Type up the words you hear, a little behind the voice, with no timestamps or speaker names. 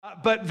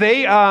But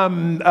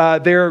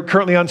they're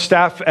currently on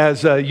staff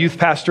as a youth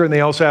pastor, and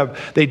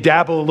they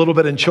dabble a little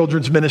bit in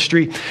children's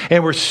ministry,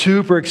 and we're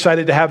super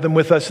excited to have them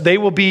with us. They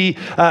will be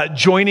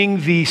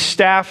joining the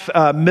staff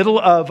middle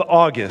of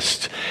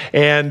August,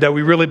 and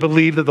we really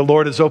believe that the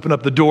Lord has opened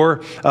up the door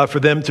for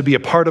them to be a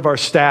part of our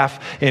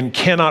staff, and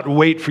cannot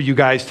wait for you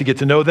guys to get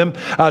to know them.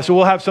 So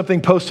we'll have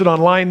something posted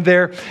online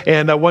there,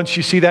 and once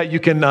you see that, you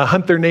can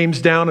hunt their names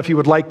down if you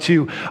would like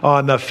to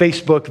on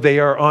Facebook. They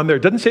are on there.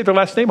 It doesn't say their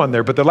last name on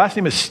there, but their last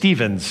name is Stevens,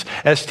 Stephens.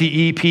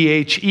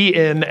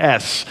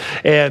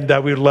 And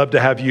we would love to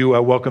have you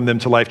welcome them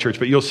to Life Church.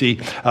 But you'll see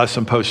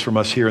some posts from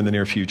us here in the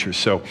near future.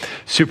 So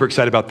super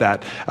excited about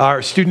that.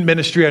 Our student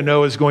ministry, I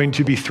know, is going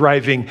to be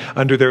thriving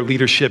under their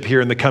leadership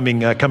here in the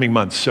coming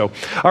months. So,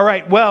 all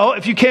right. Well,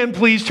 if you can,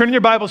 please turn in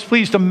your Bibles,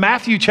 please, to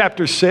Matthew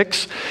chapter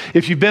 6.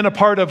 If you've been a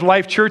part of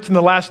Life Church in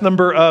the last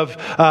number of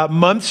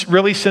months,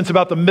 really since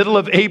about the middle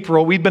of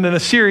April, we've been in a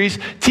series,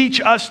 Teach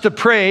Us to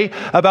Pray,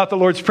 about the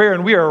Lord's Prayer.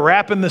 And we are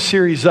wrapping the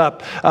series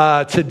up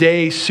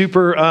today.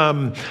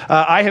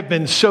 I have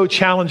been so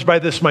challenged by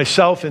this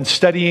myself in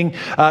studying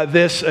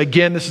this.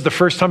 Again, this is the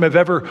first time I've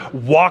ever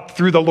walked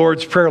through the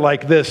Lord's Prayer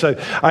like this.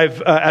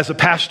 I've as a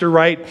pastor,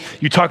 right,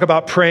 you talk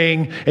about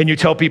praying and you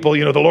tell people,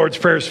 the Lord's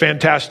Prayer is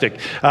fantastic.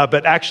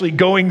 But actually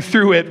going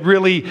through it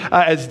really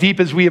as deep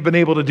as we have been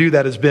able to do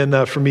that has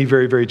been, for me,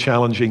 very, very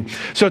challenging.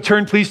 So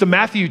turn, please, to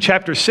Matthew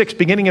chapter 6,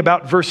 beginning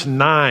about verse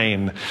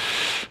 9.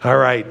 All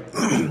right.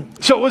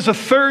 So it was a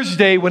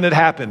Thursday when it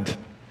happened.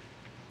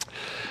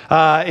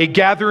 A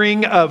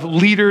gathering of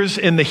leaders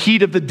in the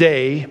heat of the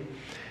day,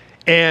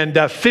 and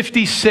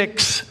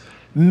 56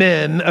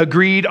 men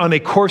agreed on a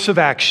course of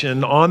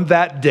action on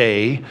that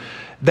day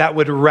that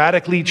would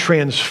radically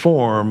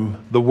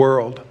transform the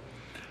world.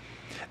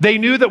 They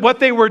knew that what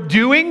they were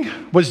doing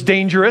was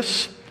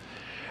dangerous,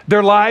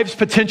 their lives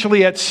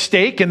potentially at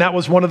stake, and that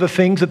was one of the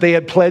things that they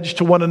had pledged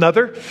to one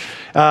another,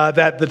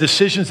 that the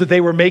decisions that they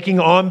were making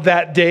on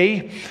that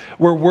day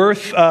were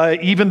worth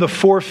even the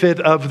forfeit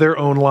of their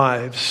own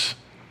lives.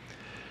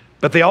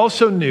 But they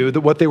also knew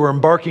that what they were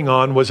embarking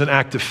on was an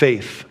act of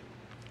faith.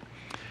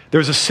 There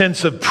was a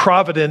sense of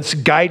providence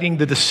guiding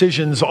the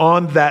decisions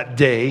on that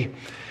day.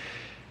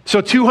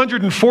 So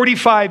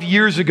 245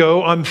 years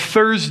ago, on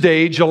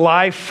Thursday,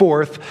 July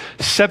 4th,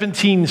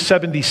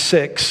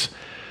 1776,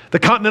 the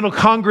Continental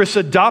Congress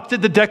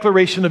adopted the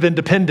Declaration of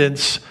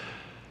Independence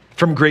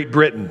from Great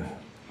Britain.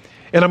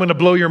 And I'm going to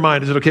blow your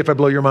mind. Is it okay if I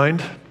blow your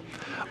mind?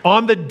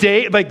 On the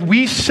day,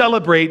 we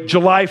celebrate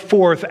July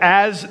 4th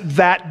as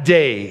that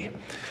day.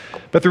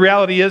 But the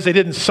reality is they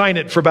didn't sign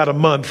it for about a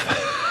month.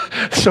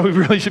 So we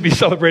really should be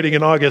celebrating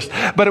in August.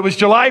 But it was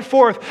July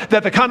 4th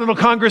that the Continental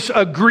Congress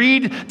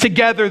agreed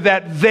together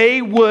that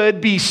they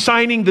would be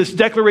signing this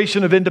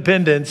Declaration of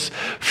Independence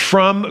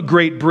from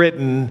Great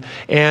Britain.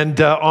 And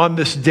on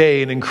this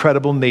day, an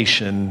incredible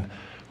nation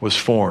was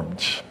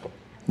formed.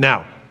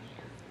 Now,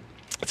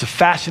 it's a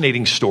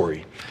fascinating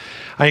story.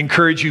 I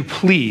encourage you,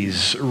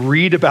 please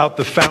read about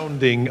the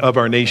founding of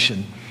our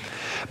nation.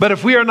 But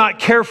if we are not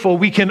careful,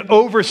 we can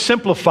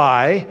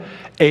oversimplify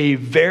a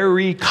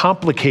very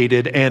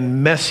complicated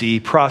and messy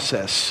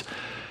process.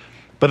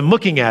 But in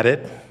looking at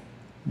it,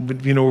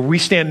 where we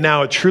stand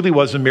now, it truly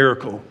was a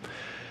miracle.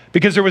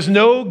 Because there was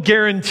no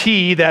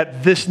guarantee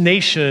that this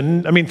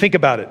nation, think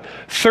about it,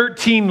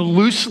 13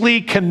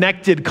 loosely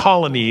connected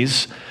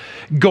colonies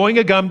going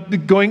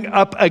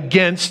up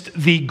against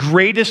the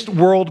greatest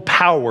world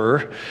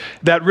power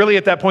that really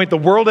at that point the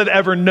world had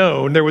ever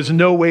known. There was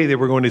no way they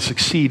were going to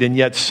succeed, and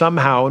yet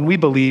somehow, and we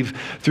believe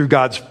through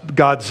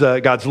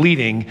God's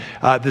leading,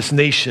 this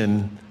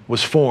nation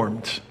was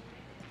formed.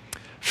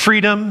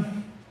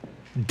 Freedom,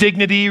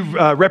 dignity,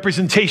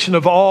 representation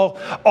of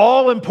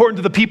all important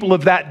to the people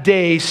of that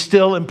day,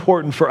 still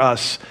important for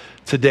us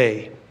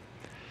today.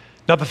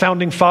 Now, the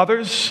founding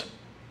fathers,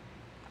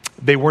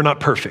 they were not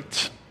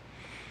perfect.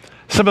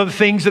 Some of the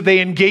things that they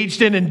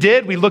engaged in and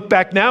did, we look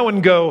back now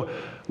and go,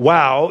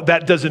 wow,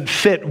 that doesn't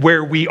fit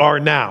where we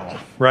are now,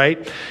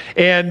 right?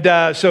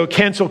 And so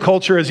cancel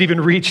culture has even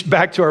reached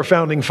back to our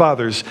founding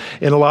fathers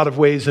in a lot of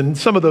ways, and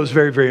some of those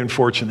very, very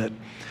unfortunate.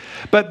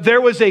 But there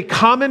was a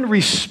common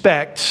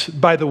respect,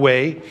 by the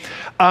way,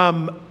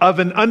 of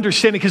an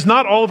understanding, because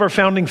not all of our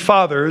founding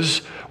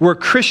fathers were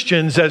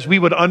Christians as we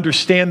would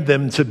understand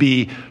them to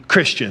be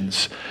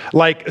Christians.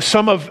 Like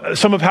some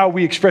of how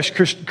we express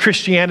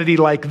Christianity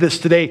like this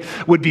today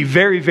would be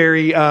very,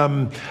 very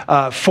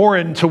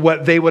foreign to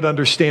what they would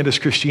understand as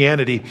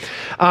Christianity.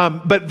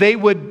 But they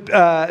would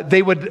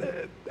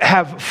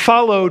have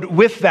followed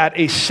with that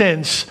a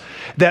sense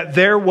that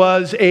there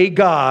was a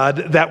God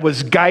that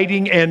was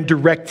guiding and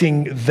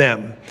directing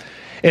them.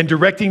 And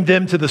directing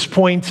them to this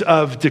point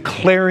of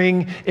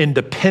declaring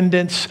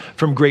independence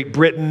from Great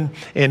Britain.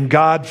 And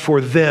God for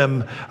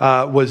them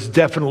was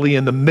definitely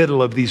in the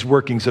middle of these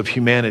workings of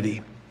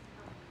humanity.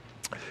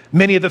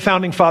 Many of the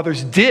founding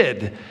fathers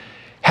did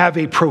have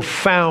a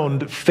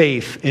profound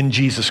faith in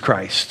Jesus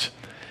Christ.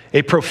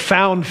 a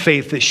profound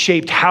faith that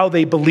shaped how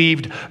they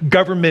believed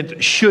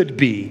government should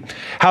be,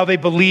 how they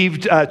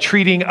believed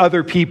treating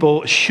other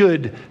people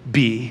should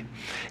be.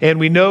 And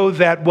we know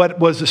that what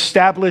was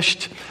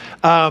established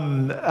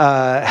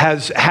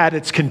has had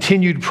its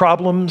continued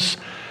problems,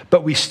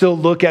 but we still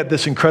look at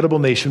this incredible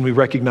nation. We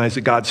recognize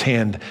that God's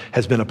hand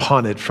has been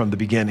upon it from the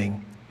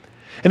beginning.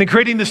 And in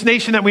creating this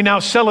nation that we now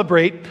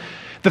celebrate,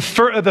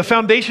 the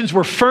foundations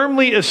were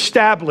firmly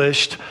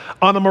established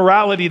on a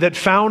morality that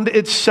found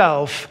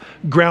itself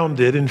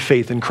grounded in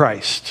faith in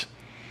Christ.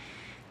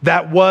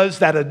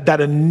 That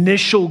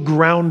initial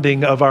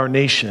grounding of our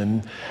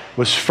nation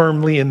was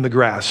firmly in the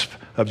grasp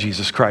of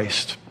Jesus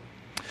Christ.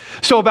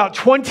 So about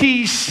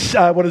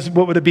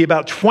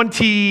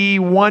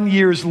 21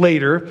 years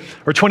later,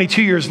 or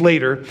 22 years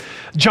later,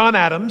 John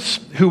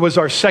Adams, who was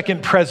our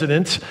second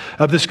president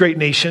of this great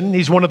nation,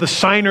 he's one of the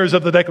signers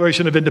of the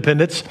Declaration of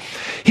Independence,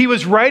 he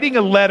was writing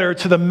a letter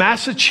to the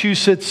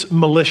Massachusetts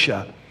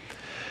militia.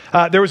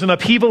 There was an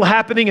upheaval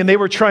happening, and they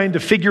were trying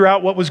to figure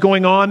out what was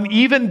going on,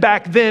 even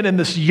back then in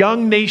this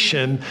young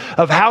nation,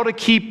 of how to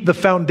keep the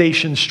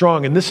foundation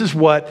strong. And this is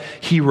what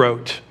he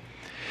wrote.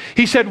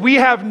 He said, "We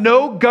have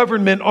no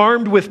government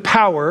armed with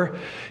power,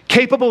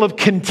 capable of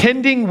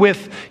contending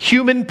with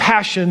human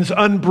passions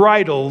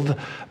unbridled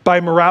by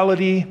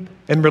morality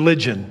and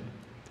religion.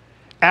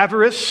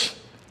 Avarice,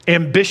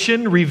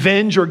 ambition,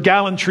 revenge, or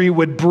gallantry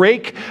would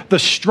break the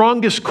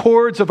strongest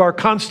cords of our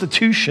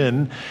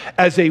Constitution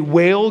as a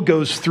whale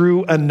goes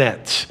through a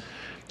net."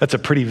 That's a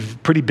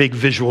pretty big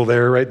visual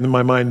there, right in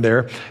my mind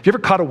there. Have you ever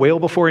caught a whale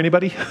before,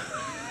 anybody?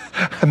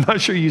 I'm not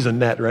sure you use a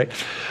net, right?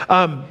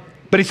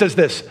 But he says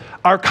this: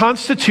 "Our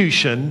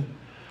Constitution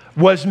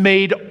was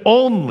made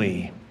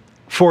only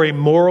for a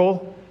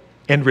moral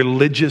and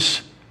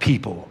religious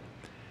people.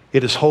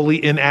 It is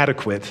wholly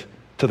inadequate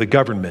to the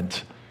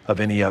government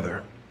of any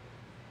other."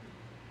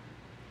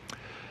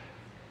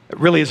 It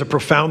really is a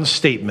profound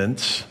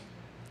statement,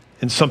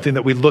 and something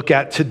that we look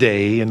at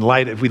today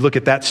if we look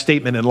at that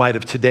statement in light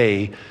of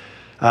today,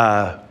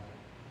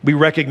 we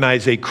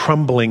recognize a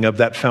crumbling of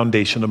that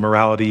foundation of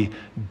morality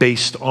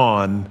based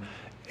on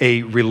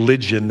a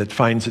religion that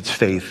finds its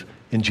faith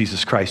in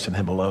Jesus Christ and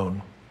Him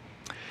alone.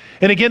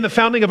 And again, the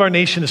founding of our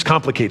nation is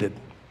complicated.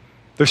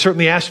 There's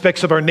certainly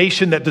aspects of our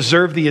nation that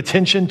deserve the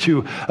attention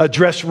to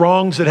address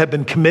wrongs that have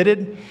been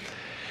committed.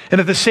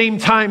 And at the same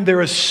time,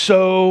 there is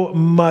so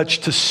much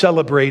to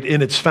celebrate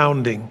in its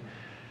founding.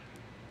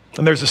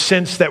 And there's a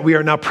sense that we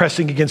are now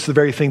pressing against the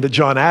very thing that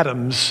John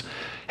Adams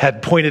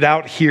had pointed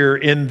out here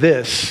in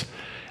this,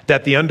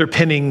 that the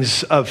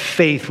underpinnings of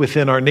faith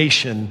within our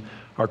nation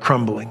are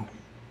crumbling.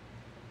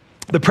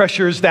 The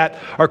pressures that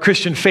our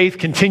Christian faith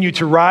continue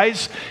to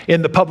rise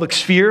in the public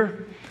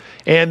sphere,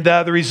 and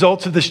the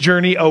results of this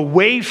journey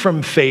away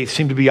from faith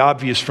seem to be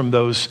obvious from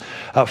those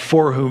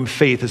for whom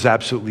faith is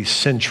absolutely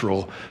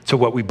central to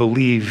what we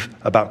believe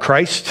about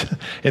Christ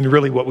and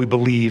really what we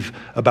believe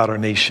about our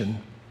nation.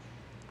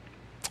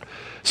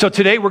 So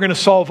today we're going to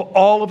solve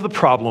all of the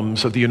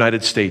problems of the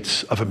United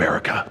States of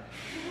America.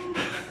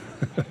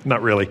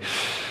 Not really.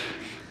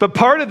 But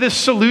part of this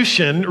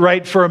solution,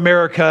 right, for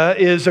America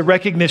is a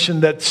recognition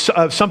that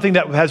something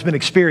that has been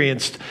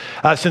experienced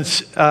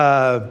since,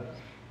 in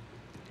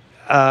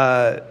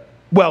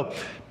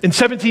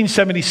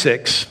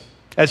 1776,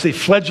 as a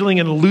fledgling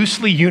and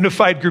loosely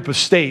unified group of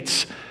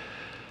states,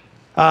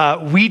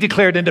 we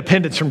declared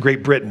independence from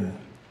Great Britain.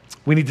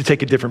 We need to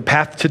take a different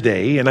path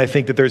today, and I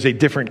think that there's a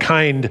different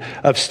kind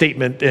of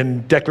statement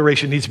and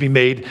declaration needs to be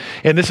made.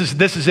 And this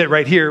is it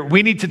right here.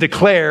 We need to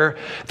declare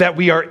that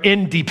we are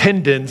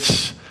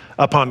independents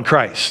upon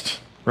Christ,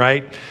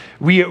 right?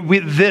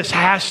 This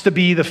has to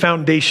be the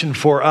foundation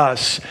for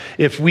us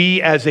if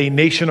we as a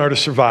nation are to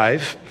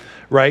survive,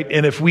 right?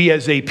 And if we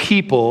as a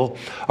people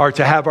are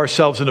to have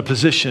ourselves in a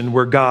position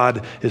where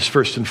God is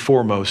first and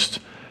foremost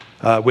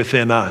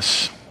within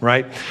us,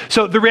 right?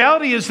 So the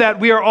reality is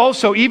that we are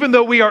also, even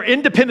though we are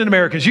independent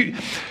Americans,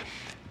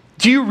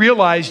 do you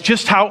realize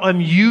just how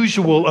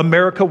unusual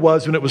America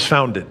was when it was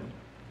founded?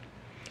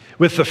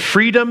 With the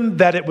freedom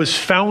that it was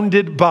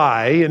founded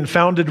by and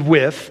founded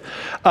with,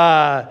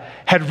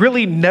 had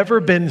really never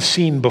been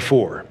seen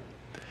before.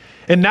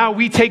 And now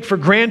we take for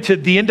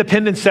granted the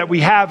independence that we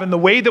have, and the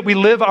way that we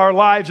live our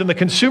lives and the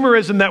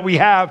consumerism that we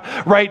have,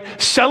 right,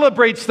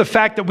 celebrates the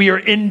fact that we are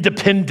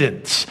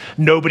independent.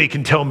 Nobody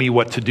can tell me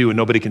what to do and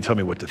nobody can tell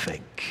me what to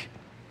think.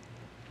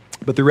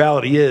 But the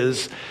reality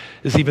is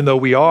even though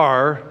we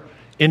are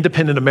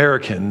independent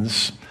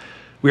Americans,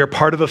 we are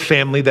part of a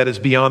family that is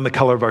beyond the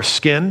color of our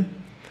skin.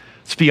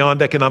 It's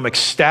beyond economic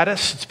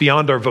status. It's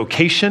beyond our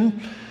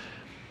vocation.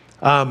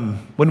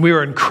 When we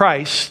are in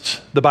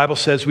Christ, the Bible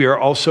says we are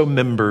also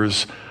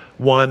members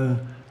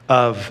one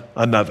of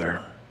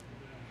another.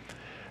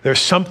 There's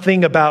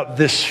something about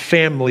this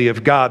family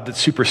of God that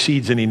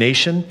supersedes any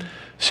nation,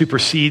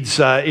 supersedes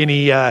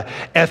any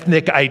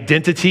ethnic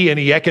identity,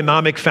 any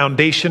economic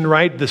foundation,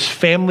 right? This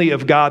family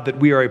of God that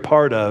we are a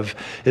part of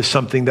is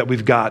something that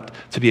we've got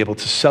to be able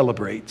to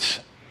celebrate.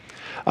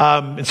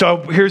 And so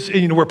here's,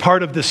 we're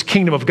part of this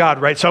kingdom of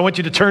God, right? So I want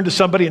you to turn to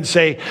somebody and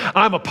say,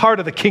 I'm a part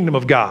of the kingdom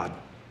of God.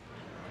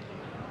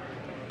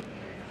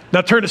 Now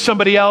turn to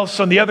somebody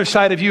else on the other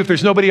side of you. If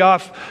there's nobody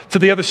off to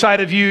the other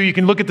side of you, you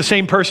can look at the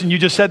same person you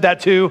just said that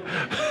to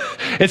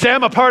and say,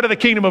 I'm a part of the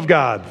kingdom of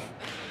God.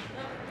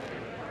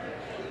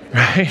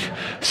 Right?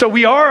 So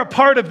we are a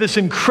part of this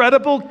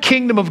incredible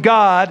kingdom of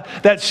God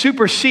that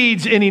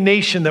supersedes any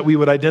nation that we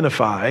would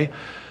identify.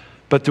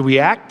 But do we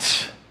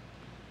act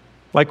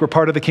like we're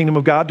part of the kingdom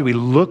of God? Do we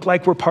look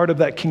like we're part of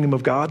that kingdom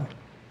of God?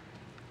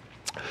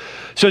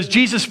 So as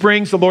Jesus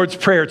brings the Lord's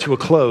Prayer to a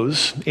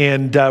close,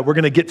 and we're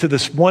going to get to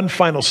this one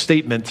final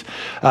statement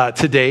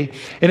today,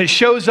 and it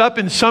shows up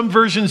in some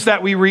versions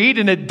that we read,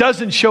 and it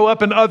doesn't show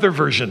up in other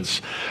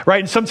versions,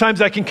 right? And sometimes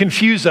that can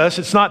confuse us.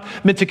 It's not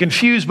meant to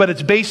confuse, but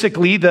it's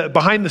basically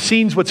behind the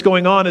scenes what's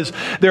going on is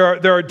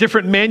there are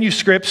different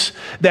manuscripts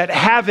that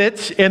have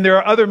it, and there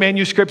are other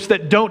manuscripts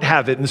that don't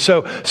have it. And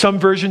so some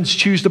versions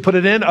choose to put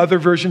it in, other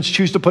versions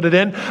choose to put it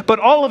in, but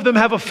all of them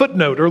have a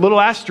footnote or a little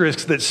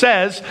asterisk that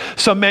says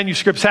some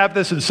manuscripts have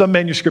this and some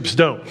manuscripts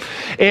don't.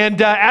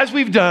 And as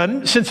we've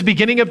done since the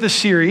beginning of this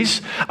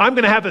series, I'm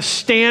going to have us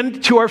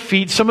stand to our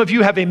feet. Some of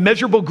you have a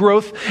measurable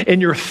growth in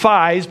your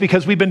thighs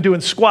because we've been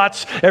doing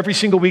squats every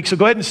single week. So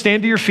go ahead and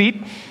stand to your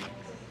feet.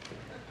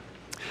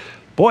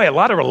 Boy, a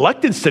lot of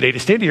reluctance today to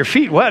stand to your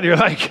feet. What? You're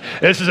like,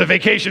 this is a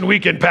vacation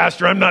weekend,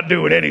 Pastor. I'm not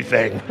doing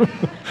anything.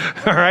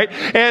 All right.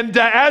 And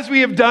as we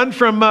have done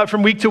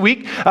from week to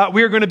week,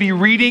 we are going to be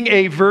reading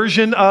a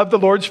version of the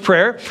Lord's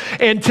Prayer.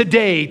 And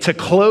today, to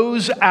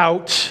close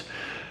out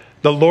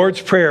the Lord's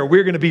Prayer,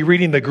 we're going to be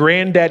reading the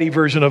granddaddy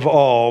version of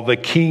all, the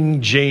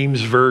King James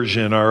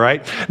Version, all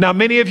right? Now,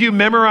 many of you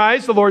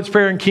memorized the Lord's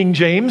Prayer in King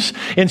James,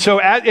 and so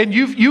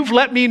you've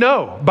let me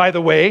know, by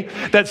the way,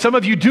 that some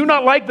of you do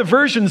not like the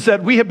versions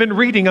that we have been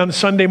reading on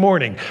Sunday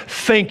morning.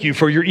 Thank you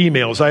for your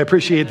emails. I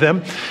appreciate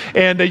them.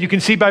 And you can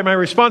see by my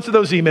response to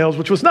those emails,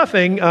 which was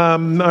nothing,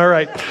 all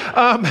right.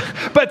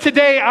 But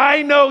today,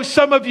 I know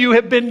some of you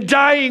have been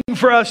dying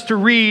for us to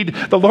read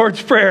the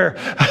Lord's Prayer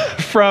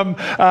from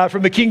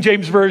the King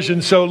James Version.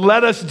 So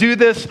let us do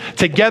this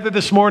together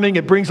this morning.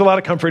 It brings a lot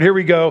of comfort. Here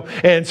we go.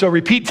 And so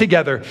repeat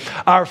together.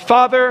 Our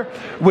Father,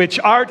 which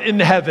art in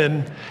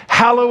heaven,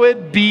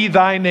 hallowed be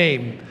thy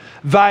name.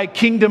 Thy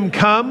kingdom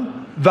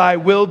come, thy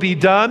will be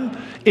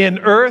done in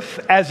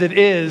earth as it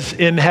is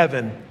in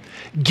heaven.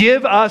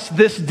 Give us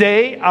this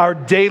day our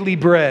daily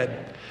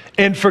bread,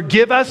 and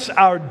forgive us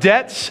our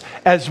debts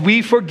as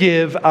we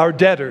forgive our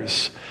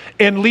debtors.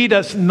 And lead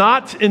us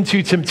not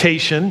into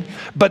temptation,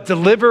 but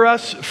deliver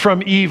us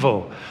from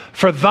evil.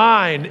 For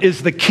thine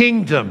is the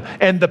kingdom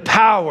and the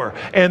power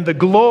and the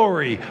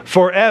glory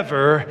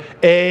forever.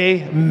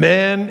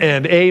 Amen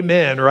and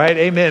amen, right?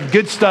 Amen.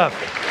 Good stuff.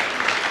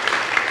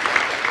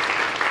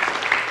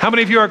 How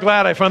many of you are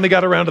glad I finally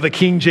got around to the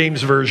King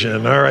James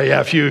Version? All right,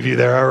 yeah, a few of you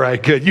there. All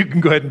right, good. You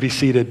can go ahead and be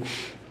seated.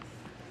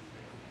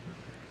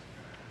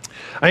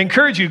 I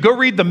encourage you, go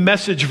read the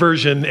Message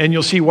version, and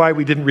you'll see why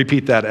we didn't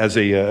repeat that as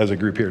a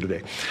group here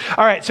today.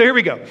 All right, so here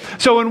we go.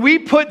 So when we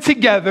put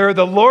together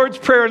the Lord's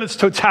Prayer in its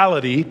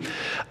totality,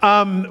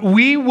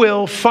 we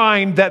will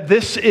find that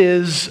this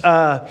is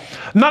not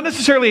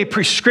necessarily a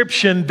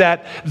prescription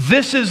that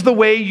this is the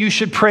way you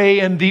should pray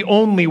and the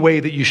only way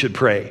that you should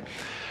pray.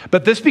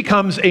 But this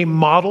becomes a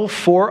model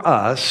for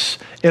us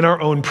in our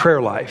own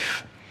prayer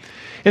life.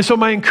 And so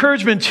my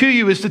encouragement to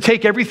you is to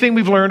take everything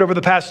we've learned over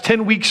the past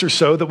 10 weeks or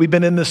so that we've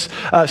been in this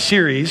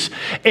series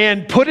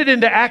and put it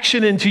into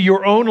action into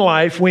your own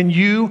life when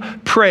you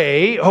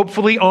pray,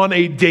 hopefully on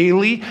a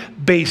daily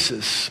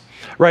basis.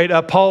 Right?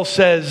 Paul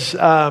says in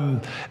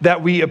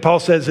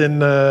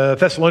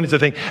Thessalonians, I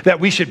think, that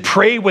we should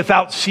pray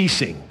without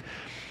ceasing.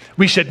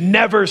 We should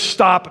never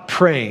stop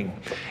praying.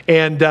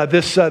 And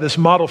this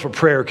model for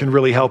prayer can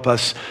really help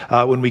us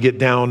when we get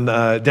down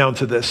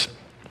to this.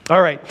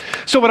 All right.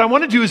 So what I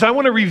want to do is I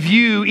want to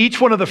review each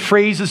one of the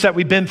phrases that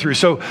we've been through.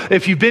 So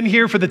if you've been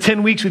here for the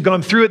 10 weeks, we've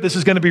gone through it. This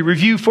is going to be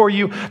review for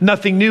you.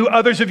 Nothing new.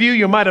 Others of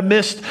you might have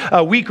missed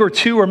a week or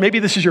two, or maybe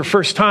this is your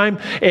first time.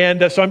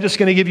 And so I'm just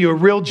going to give you a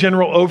real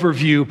general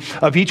overview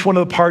of each one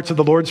of the parts of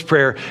the Lord's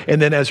Prayer.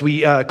 And then as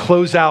we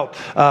close out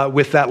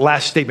with that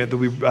last statement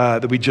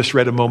that we just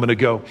read a moment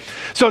ago.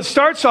 So it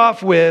starts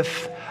off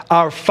with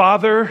our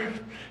Father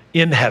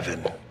in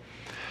heaven.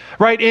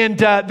 Right, and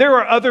there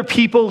are other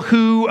people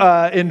who,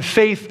 in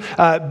faith,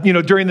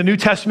 during the New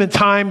Testament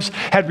times,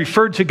 had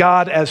referred to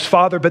God as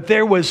Father, but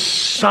there was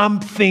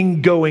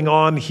something going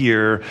on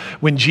here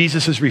when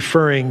Jesus is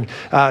referring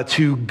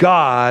to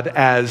God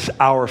as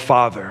our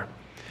Father.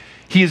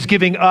 He is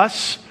giving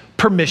us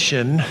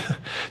permission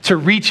to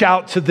reach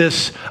out to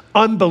this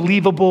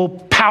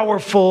unbelievable,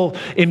 powerful,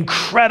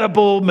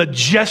 incredible,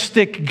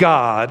 majestic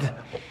God,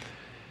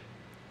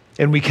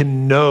 and we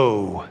can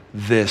know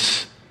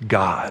this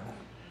God.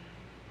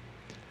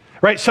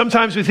 Right?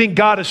 Sometimes we think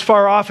God is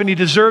far off and he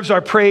deserves our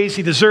praise.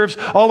 He deserves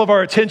all of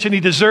our attention. He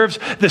deserves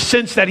the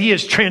sense that he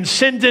is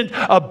transcendent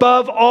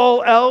above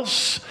all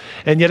else.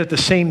 And yet at the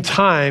same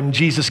time,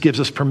 Jesus gives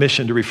us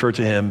permission to refer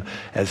to him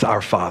as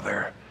our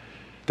Father.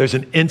 there's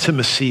an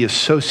intimacy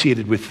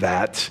associated with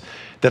that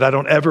I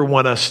don't ever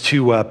want us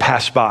to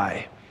pass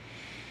by.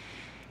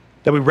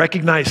 That we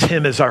recognize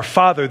him as our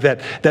Father,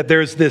 that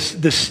there's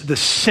this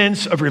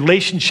sense of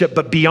relationship,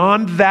 but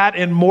beyond that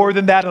and more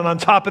than that and on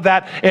top of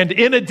that, and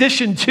in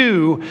addition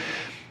to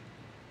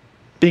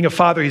being a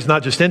father, he's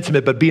not just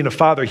intimate, but being a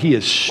father, he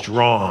is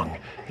strong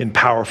and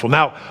powerful.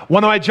 Now,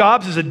 one of my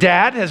jobs as a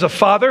dad, as a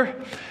father,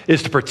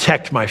 is to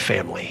protect my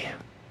family,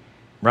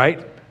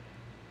 right?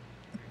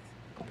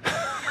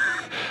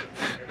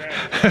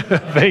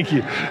 Thank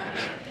you.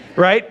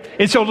 Right?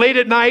 And so late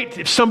at night,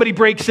 if somebody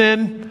breaks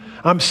in,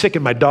 I'm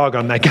sicking my dog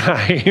on that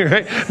guy,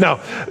 right? No.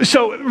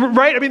 So,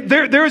 right? I mean,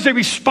 there is a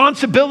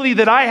responsibility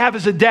that I have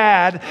as a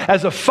dad,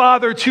 as a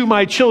father to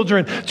my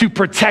children, to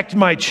protect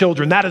my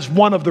children. That is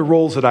one of the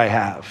roles that I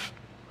have.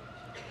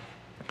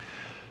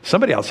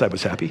 Somebody outside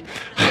was happy.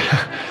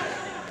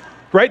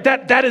 Right?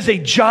 That is a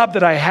job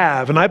that I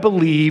have, and I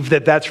believe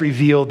that that's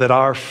revealed that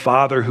our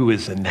Father who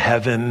is in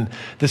heaven,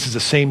 this is the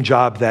same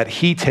job that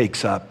he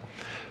takes up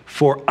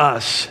for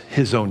us,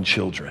 his own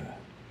children.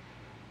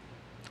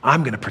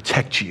 I'm going to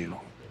protect you.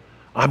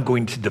 I'm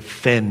going to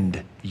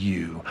defend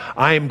you.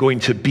 I am going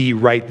to be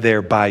right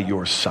there by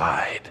your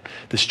side.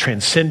 This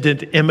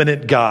transcendent,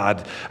 immanent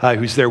God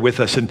who's there with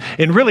us. And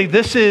really,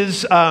 this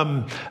is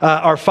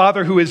our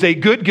Father who is a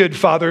good, good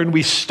Father. And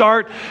we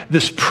start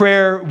this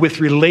prayer with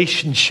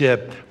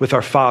relationship with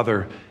our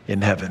Father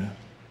in heaven.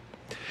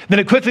 Then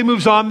it quickly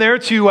moves on there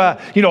to,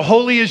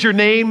 holy is your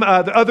name.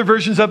 The other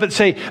versions of it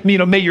say,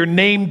 may your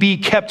name be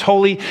kept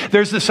holy.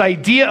 There's this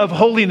idea of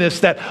holiness,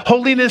 that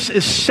holiness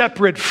is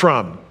separate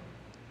from.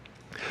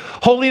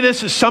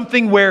 Holiness is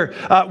something where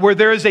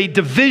there is a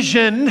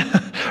division,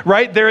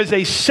 right? There is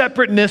a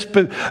separateness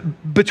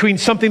between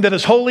something that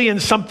is holy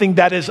and something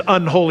that is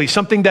unholy,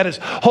 something that is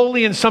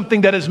holy and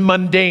something that is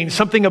mundane,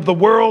 something of the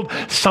world,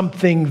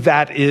 something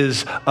that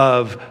is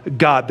of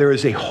God. There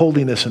is a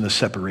holiness and a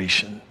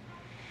separation.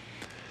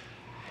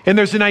 And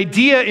there's an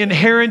idea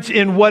inherent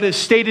in what is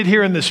stated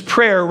here in this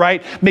prayer,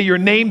 right? May your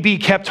name be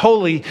kept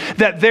holy.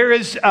 That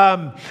there's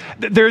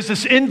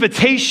this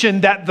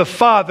invitation that the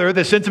Father,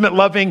 this intimate,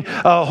 loving,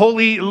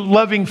 holy,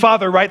 loving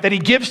Father, right? That he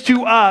gives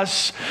to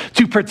us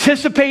to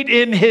participate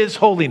in his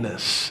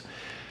holiness.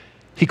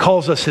 He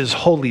calls us his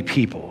holy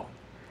people.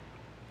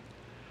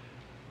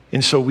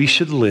 And so we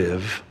should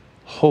live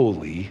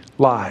holy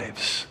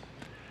lives.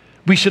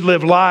 We should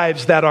live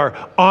lives that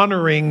are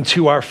honoring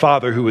to our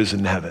Father who is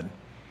in heaven.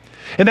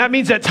 And that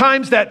means at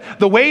times that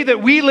the way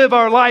that we live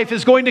our life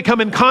is going to come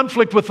in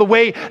conflict with the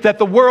way that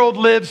the world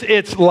lives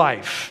its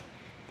life.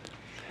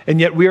 And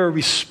yet we are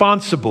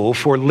responsible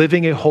for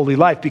living a holy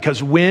life,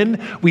 because when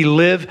we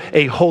live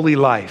a holy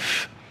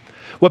life,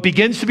 what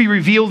begins to be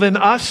revealed in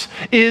us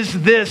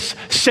is this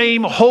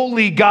same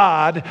holy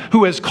God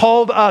who has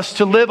called us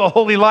to live a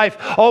holy life.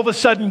 All of a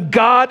sudden,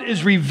 God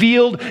is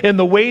revealed in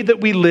the way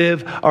that we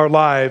live our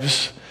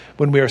lives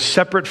when we are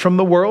separate from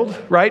the world,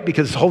 right?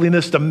 Because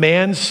holiness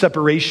demands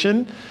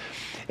separation.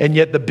 And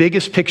yet the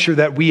biggest picture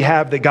that we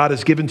have that God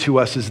has given to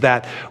us is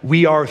that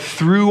we are,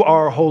 through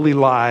our holy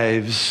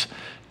lives,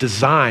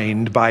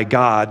 designed by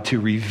God to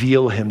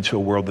reveal him to a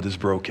world that is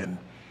broken.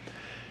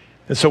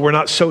 And so we're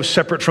not so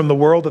separate from the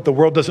world that the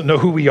world doesn't know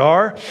who we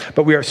are,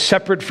 but we are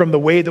separate from the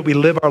way that we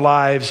live our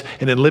lives.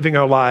 And in living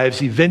our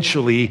lives,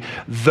 eventually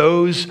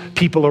those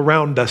people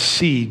around us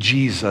see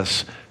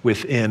Jesus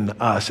within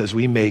us as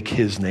we make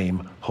his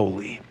name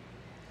holy.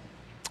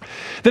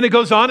 Then it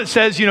goes on, it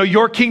says,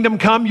 your kingdom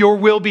come, your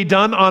will be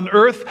done on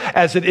earth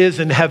as it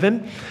is in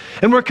heaven.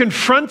 And we're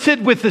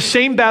confronted with the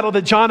same battle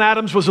that John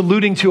Adams was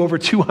alluding to over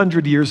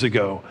 200 years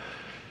ago.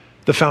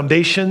 The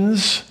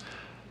foundations,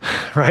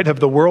 right, of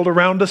the world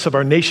around us, of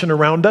our nation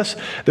around us,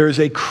 there is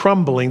a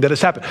crumbling that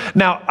has happened.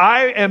 Now,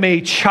 I am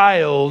a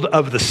child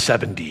of the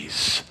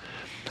 70s.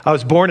 I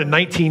was born in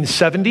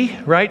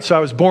 1970, right? So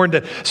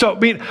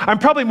I'm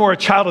probably more a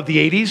child of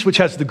the 80s, which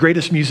has the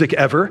greatest music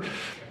ever.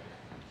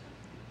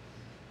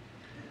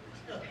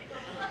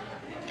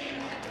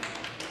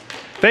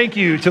 Thank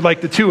you to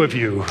the two of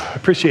you. I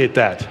appreciate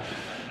that.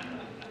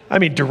 I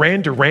mean,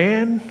 Duran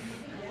Duran,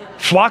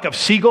 Flock of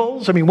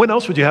Seagulls. I mean, when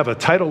else would you have a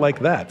title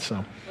like that?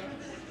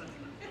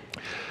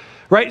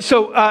 Right?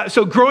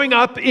 So growing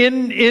up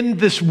in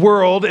this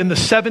world in the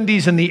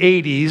 70s and the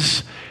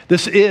 80s,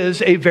 this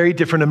is a very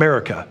different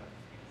America.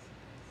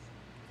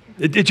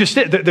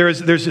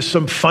 There's just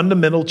some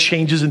fundamental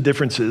changes and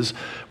differences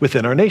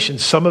within our nation.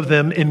 Some of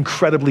them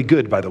incredibly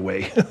good, by the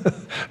way,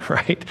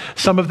 right?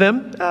 Some of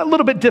them a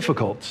little bit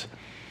difficult.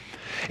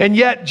 And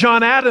yet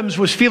John Adams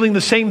was feeling the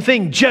same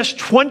thing. Just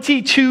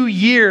 22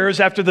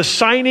 years after the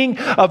signing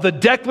of the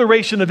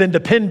Declaration of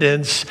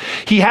Independence,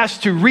 he has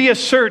to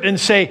reassert and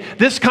say,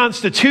 this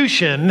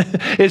Constitution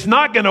is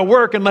not going to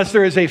work unless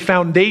there is a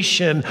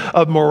foundation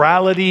of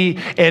morality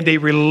and a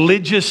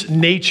religious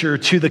nature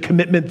to the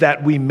commitment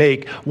that we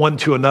make one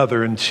to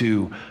another and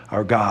to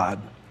our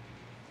God.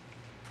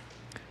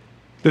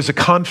 There's a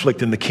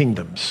conflict in the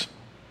kingdoms.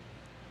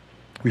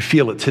 We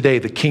feel it today,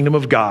 the kingdom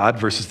of God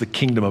versus the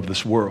kingdom of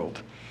this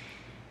world.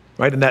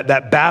 right? And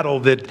that battle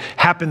that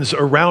happens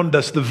around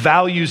us, the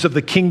values of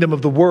the kingdom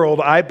of the world,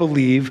 I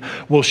believe,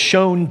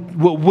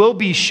 will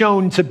be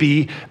shown to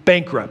be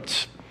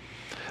bankrupt.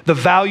 The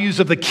values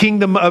of the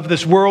kingdom of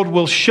this world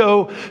will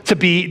show to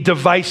be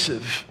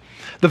divisive.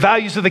 The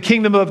values of the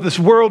kingdom of this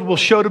world will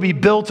show to be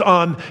built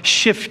on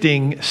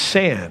shifting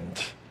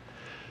sand.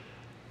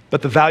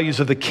 But the values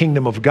of the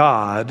kingdom of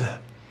God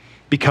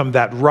become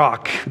that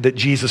rock that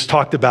Jesus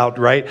talked about,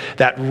 right?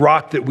 That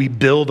rock that we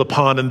build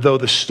upon, and though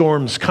the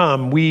storms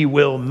come, we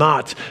will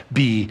not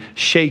be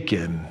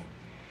shaken.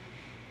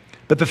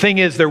 But the thing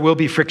is, there will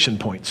be friction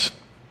points.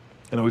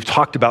 I know we've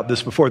talked about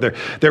this before.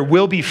 There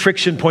will be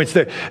friction points.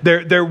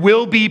 There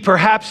will be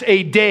perhaps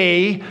a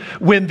day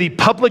when the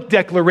public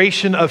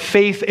declaration of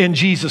faith in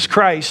Jesus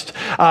Christ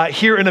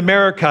here in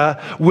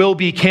America will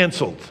be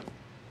canceled.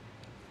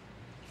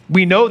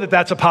 We know that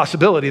that's a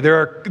possibility.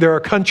 There are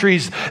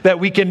countries that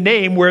we can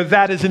name where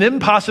that is an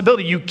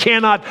impossibility. You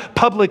cannot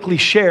publicly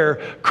share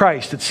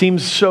Christ. It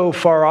seems so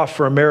far off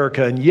for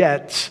America, and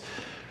yet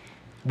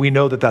we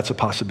know that that's a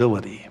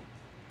possibility.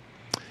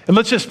 And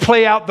let's just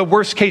play out the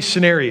worst case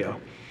scenario.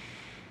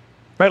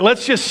 Right?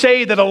 Let's just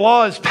say that a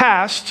law is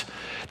passed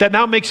that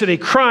now makes it a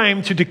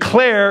crime to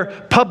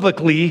declare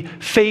publicly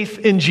faith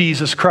in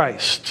Jesus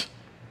Christ.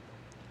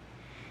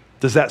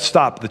 Does that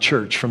stop the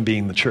church from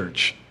being the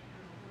church?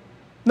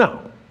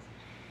 No.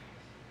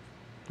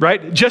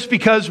 Right? Just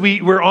because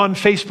we're on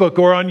Facebook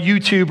or on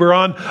YouTube or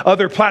on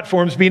other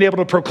platforms, being able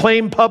to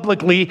proclaim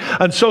publicly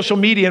on social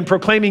media and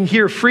proclaiming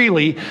here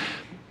freely,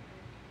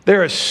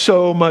 there is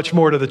so much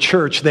more to the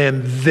church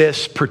than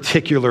this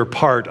particular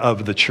part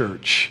of the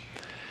church.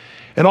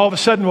 And all of a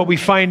sudden, what we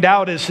find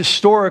out is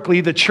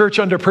historically, the church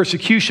under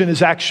persecution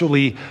is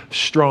actually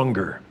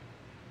stronger.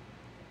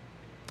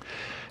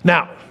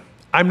 Now,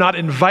 I'm not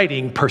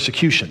inviting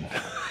persecution.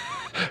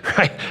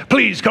 Right?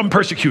 Please come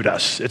persecute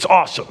us. It's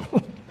awesome.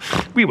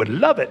 We would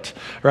love it,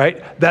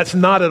 right? That's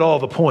not at all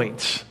the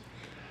point.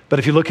 But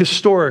if you look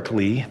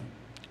historically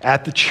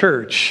at the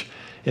church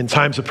in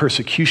times of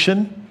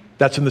persecution,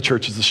 that's when the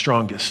church is the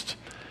strongest.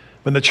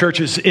 When the church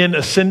is in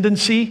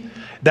ascendancy,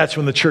 that's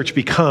when the church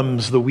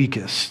becomes the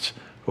weakest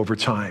over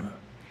time.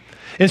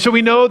 And so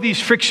we know these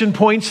friction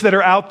points that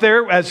are out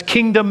there as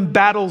kingdom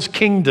battles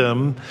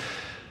kingdom.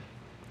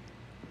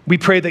 We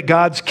pray that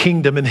God's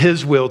kingdom and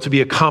his will to be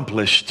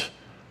accomplished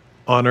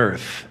on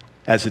earth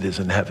as it is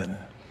in heaven.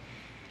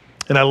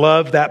 And I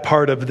love that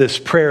part of this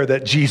prayer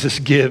that Jesus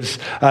gives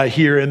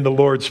here in the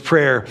Lord's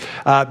Prayer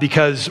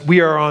because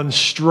we are on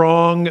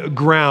strong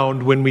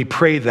ground when we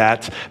pray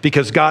that,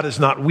 because God is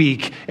not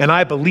weak, and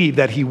I believe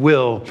that he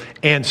will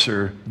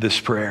answer this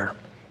prayer.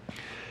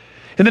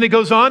 And then it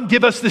goes on,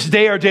 give us this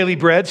day our daily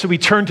bread. So we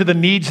turn to the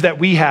needs that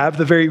we have,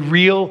 the very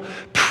real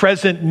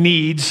present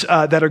needs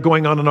that are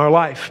going on in our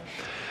life.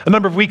 A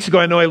number of weeks ago,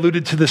 I know I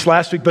alluded to this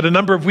last week, but a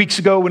number of weeks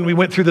ago when we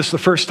went through this the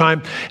first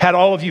time, had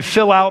all of you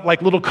fill out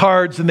like little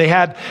cards, and they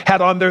had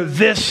on there,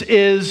 this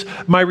is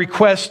my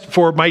request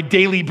for my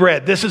daily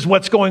bread. This is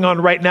what's going on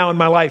right now in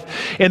my life.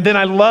 And then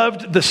I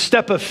loved the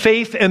step of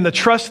faith and the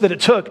trust that it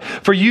took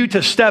for you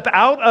to step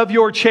out of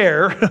your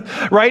chair,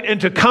 right,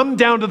 and to come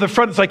down to the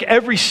front. It's like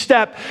every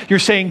step you're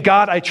saying,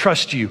 God, I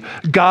trust you.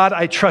 God,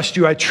 I trust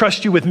you. I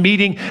trust you with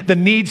meeting the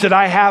needs that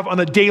I have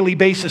on a daily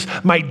basis,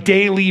 my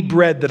daily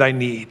bread that I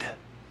need.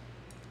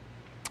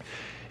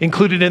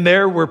 Included in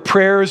there were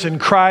prayers and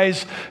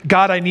cries.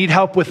 God, I need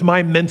help with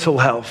my mental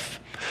health.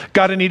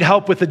 God, I need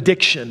help with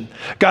addiction.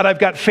 God, I've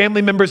got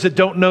family members that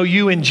don't know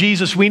you in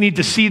Jesus. We need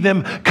to see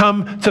them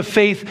come to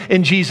faith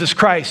in Jesus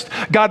Christ.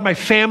 God, my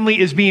family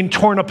is being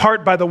torn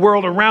apart by the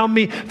world around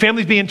me.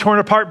 Family's being torn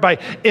apart by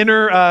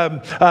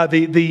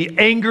the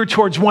anger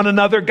towards one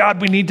another.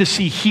 God, we need to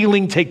see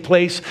healing take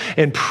place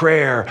in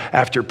prayer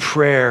after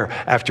prayer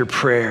after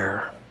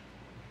prayer.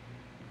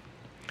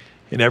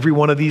 In every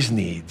one of these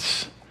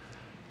needs,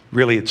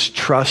 really, it's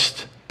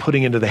trust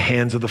putting into the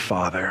hands of the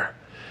Father.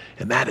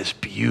 And that is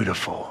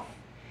beautiful,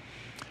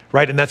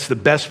 right? And that's the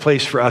best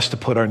place for us to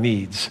put our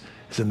needs,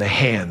 is in the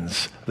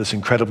hands of this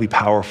incredibly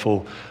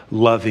powerful,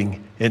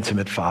 loving,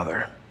 intimate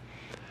Father.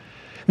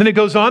 Then it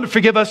goes on to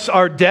forgive us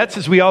our debts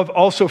as we have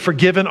also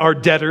forgiven our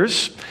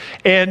debtors.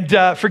 And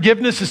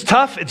forgiveness is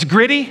tough. It's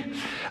gritty.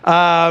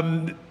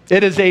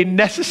 It is a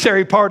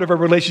necessary part of our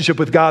relationship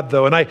with God,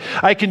 though. And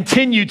I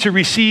continue to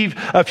receive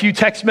a few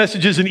text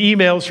messages and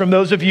emails from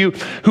those of you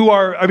who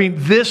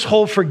this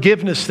whole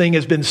forgiveness thing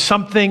has been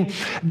something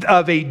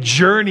of a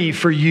journey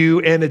for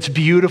you, and it's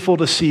beautiful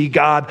to see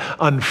God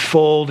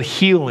unfold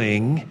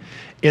healing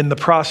in the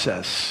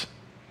process.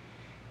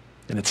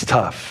 And it's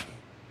tough.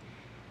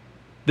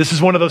 This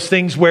is one of those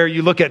things where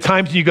you look at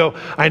times and you go,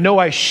 I know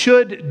I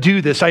should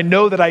do this. I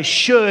know that I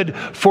should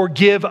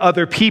forgive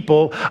other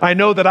people. I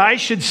know that I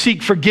should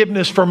seek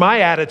forgiveness for my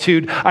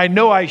attitude. I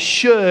know I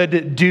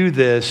should do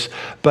this,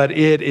 but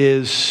it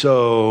is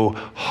so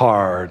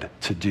hard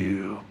to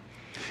do.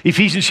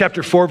 Ephesians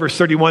chapter 4, verse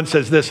 31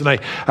 says this, and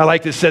I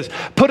like this, says,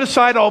 put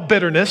aside all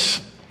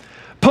bitterness,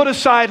 Put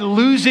aside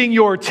losing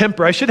your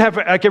temper. I should have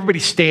like everybody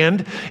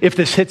stand if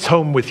this hits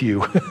home with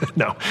you.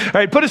 No. All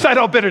right, put aside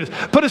all bitterness.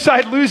 Put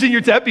aside losing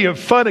your temper. That'd be a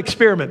fun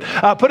experiment.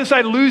 Put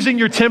aside losing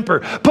your temper.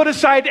 Put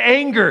aside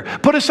anger.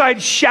 Put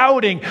aside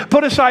shouting.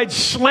 Put aside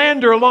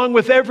slander along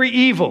with every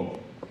evil.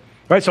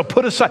 All right, so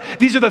put aside.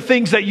 These are the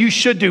things that you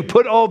should do.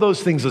 Put all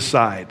those things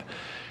aside.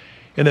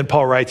 And then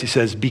Paul writes, he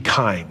says, be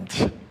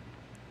kind.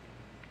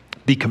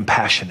 Be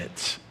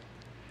compassionate.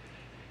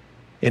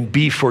 And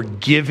be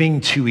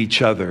forgiving to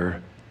each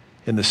other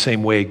in the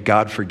same way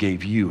God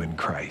forgave you in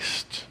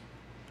Christ.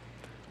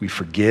 We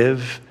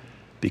forgive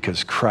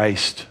because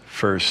Christ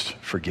first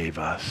forgave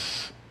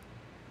us.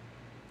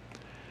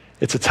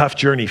 It's a tough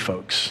journey,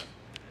 folks.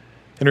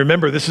 And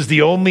remember, this is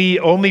the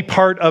only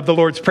part of the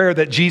Lord's Prayer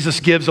that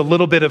Jesus gives a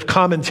little bit of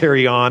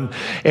commentary on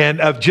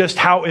and of just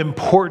how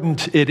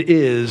important it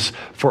is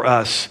for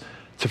us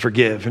to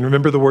forgive. And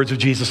remember the words of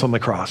Jesus on the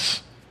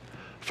cross.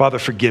 Father,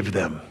 forgive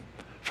them,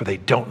 for they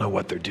don't know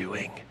what they're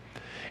doing.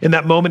 In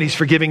that moment, he's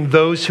forgiving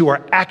those who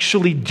are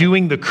actually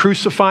doing the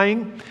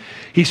crucifying.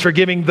 He's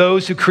forgiving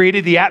those who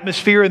created the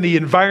atmosphere and the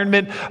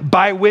environment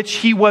by which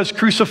he was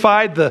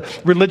crucified, the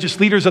religious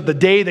leaders of the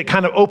day that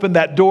kind of opened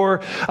that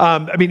door.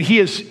 He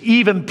is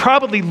even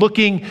probably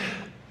looking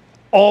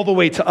all the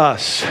way to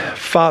us.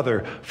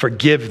 Father,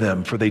 forgive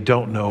them, for they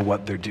don't know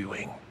what they're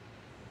doing.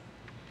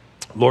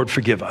 Lord,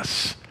 forgive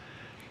us.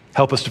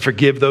 Help us to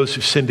forgive those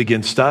who've sinned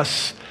against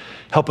us.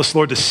 Help us,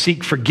 Lord, to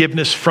seek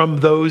forgiveness from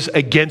those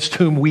against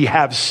whom we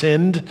have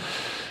sinned,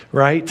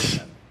 right?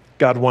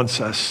 God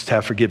wants us to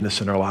have forgiveness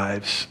in our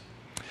lives.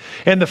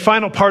 And the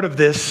final part of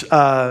this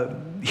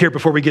here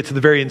before we get to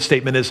the very end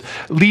statement is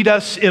lead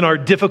us in our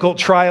difficult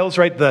trials,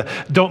 right?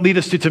 Don't lead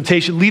us to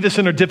temptation. Lead us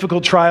in our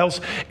difficult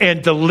trials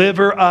and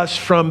deliver us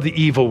from the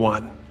evil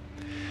one.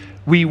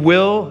 We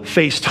will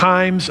face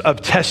times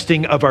of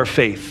testing of our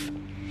faith.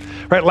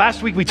 Right,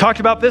 last week we talked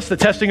about this, the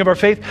testing of our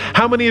faith.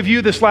 How many of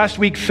you this last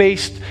week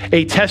faced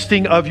a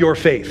testing of your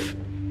faith?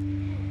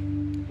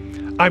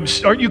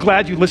 Aren't you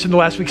glad you listened to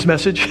last week's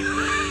message?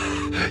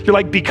 You're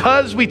like,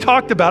 because we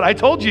talked about it, I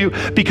told you,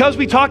 because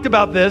we talked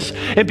about this,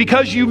 and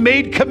because you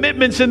made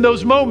commitments in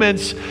those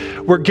moments,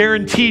 we're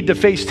guaranteed to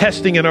face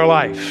testing in our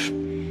life.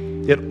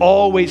 It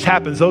always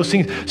happens. Those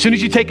things, as soon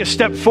as you take a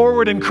step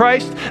forward in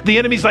Christ, the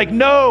enemy's like,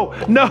 no,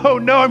 I'm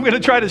going to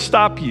try to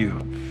stop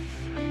you.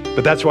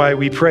 But that's why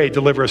we pray,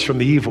 deliver us from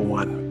the evil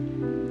one.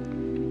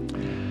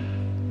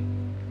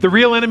 The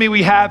real enemy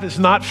we have is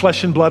not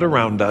flesh and blood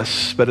around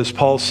us, but as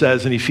Paul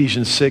says in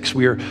Ephesians 6,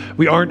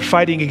 we aren't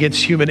fighting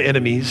against human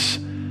enemies,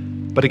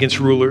 but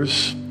against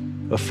rulers,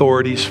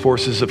 authorities,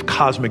 forces of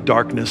cosmic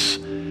darkness,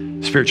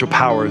 spiritual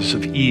powers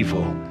of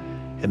evil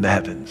in the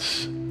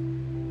heavens.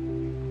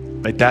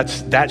 Right?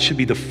 That should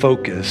be the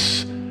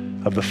focus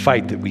of the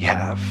fight that we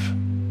have.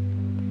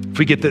 If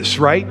we get this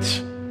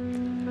right,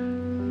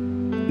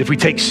 if we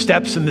take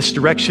steps in this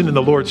direction in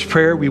the Lord's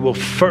Prayer, we will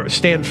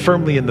stand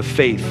firmly in the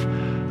faith,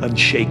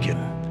 unshaken,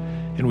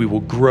 and we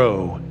will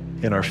grow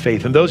in our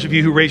faith. And those of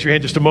you who raised your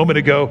hand just a moment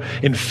ago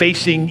in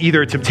facing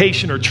either a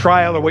temptation or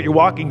trial or what you're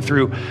walking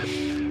through,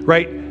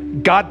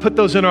 right? God put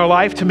those in our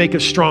life to make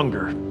us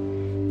stronger,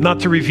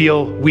 not to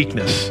reveal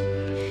weakness.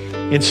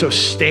 And so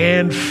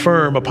stand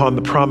firm upon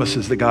the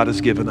promises that God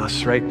has given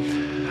us, right?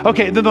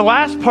 Okay, then the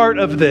last part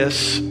of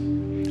this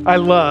I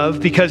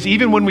love, because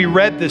even when we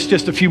read this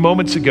just a few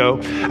moments ago,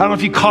 I don't know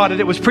if you caught it,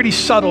 it was pretty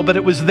subtle, but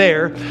it was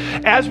there.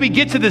 As we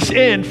get to this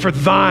end, for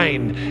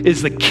thine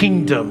is the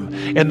kingdom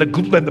and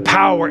the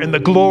power and the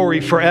glory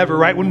forever,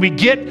 right? When we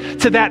get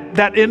to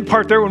that end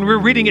part there, when we were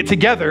reading it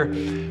together,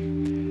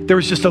 there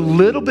was just a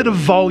little bit of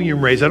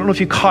volume raised. I don't know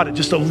if you caught it,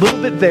 just a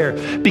little bit there,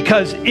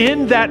 because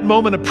in that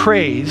moment of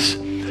praise,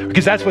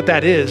 because that's what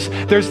that is,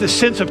 there's this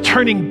sense of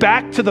turning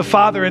back to the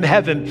Father in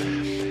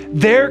heaven.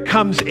 There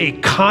comes a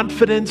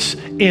confidence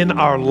in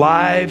our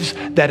lives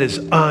that is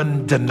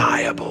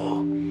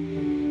undeniable.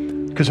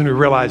 Because when we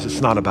realize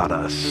it's not about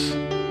us,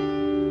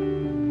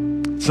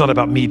 it's not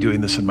about me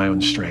doing this in my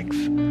own strength,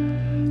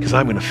 because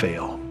I'm going to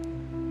fail.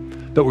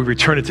 But we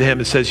return it to him.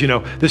 It says,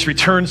 this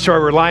returns to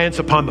our reliance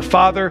upon the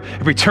Father.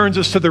 It returns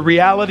us to the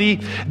reality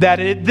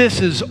that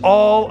this is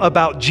all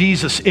about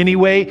Jesus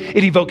anyway.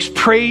 It evokes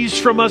praise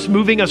from us,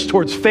 moving us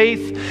towards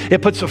faith.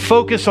 It puts a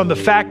focus on the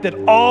fact that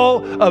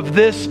all of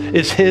this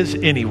is his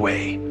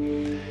anyway.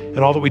 And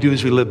all that we do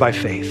is we live by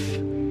faith.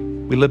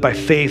 We live by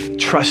faith,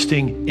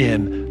 trusting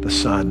in the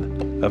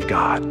Son of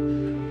God.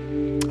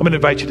 I'm going to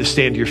invite you to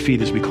stand to your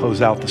feet as we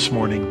close out this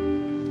morning.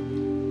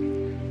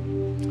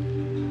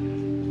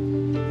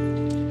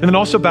 And then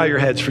also bow your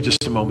heads for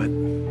just a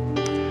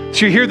moment.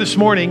 So you're here this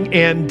morning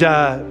and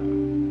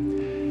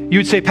you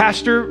would say,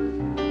 Pastor,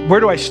 where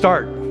do I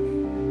start?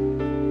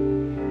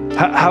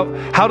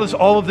 How does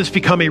all of this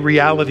become a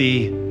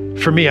reality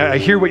for me? I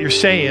hear what you're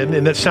saying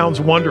and that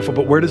sounds wonderful,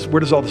 but where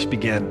does all this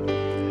begin?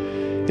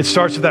 It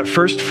starts with that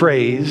first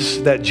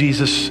phrase that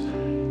Jesus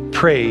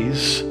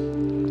prays,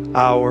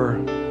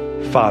 our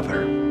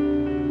Father.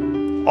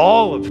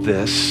 All of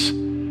this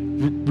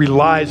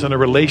relies on a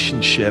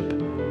relationship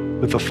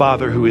with the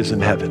Father who is in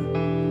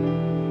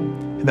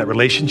heaven. And that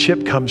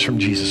relationship comes from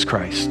Jesus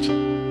Christ.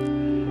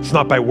 It's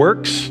not by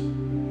works.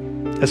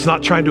 It's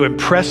not trying to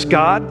impress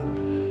God,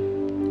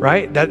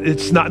 right? That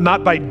it's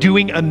not by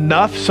doing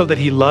enough so that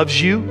he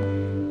loves you.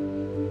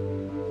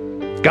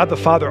 God the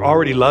Father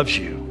already loves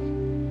you.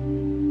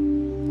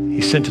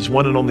 He sent his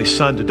one and only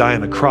son to die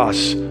on a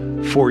cross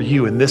for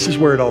you. And this is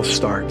where it all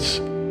starts.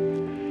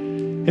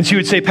 And so you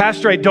would say,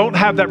 Pastor, I don't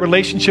have that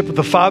relationship with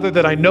the Father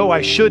that I know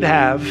I should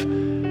have.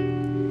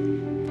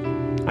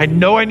 I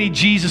know I need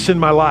Jesus in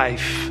my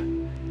life.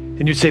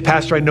 And you'd say,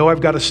 Pastor, I know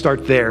I've got to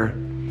start there.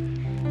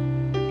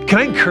 Can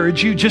I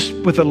encourage you just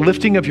with a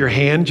lifting of your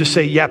hand, just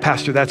say, yeah,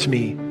 Pastor, that's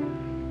me.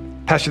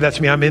 Pastor, that's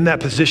me. I'm in that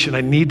position.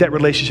 I need that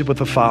relationship with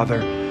the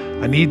Father.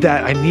 I need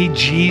that. I need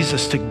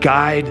Jesus to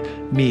guide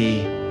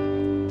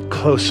me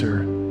closer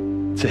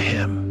to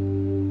him.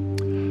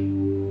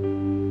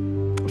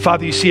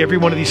 Father, you see every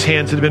one of these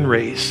hands that have been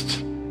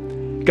raised.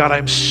 God,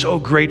 I'm so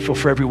grateful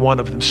for every one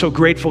of them. So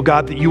grateful,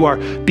 God, that you are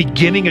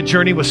beginning a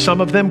journey with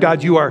some of them.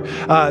 God, you are,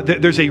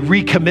 there's a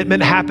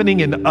recommitment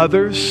happening in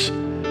others.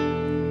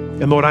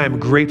 And Lord, I am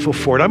grateful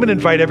for it. I'm going to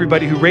invite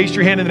everybody who raised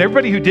your hand and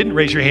everybody who didn't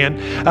raise your hand,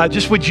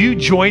 just would you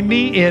join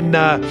me in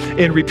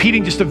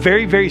repeating just a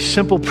very, very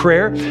simple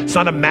prayer. It's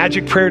not a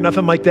magic prayer,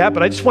 nothing like that,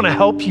 but I just want to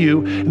help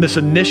you in this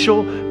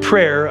initial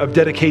prayer of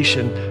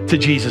dedication to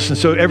Jesus. And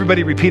so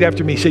everybody repeat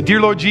after me. Say,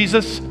 Dear Lord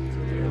Jesus,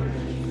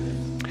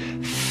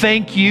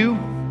 thank you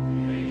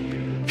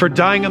for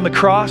dying on the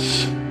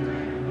cross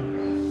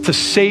to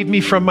save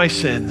me from my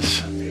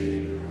sins.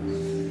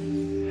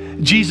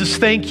 Jesus,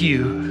 thank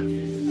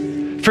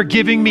you for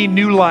giving me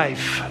new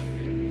life.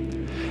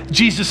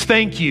 Jesus,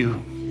 thank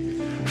you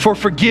for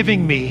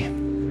forgiving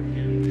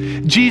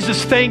me.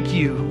 Jesus, thank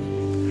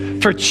you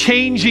for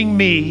changing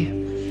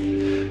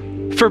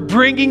me, for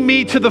bringing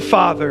me to the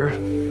Father,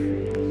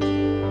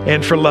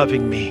 and for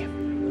loving me.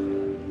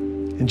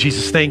 And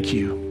Jesus, thank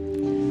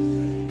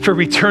you for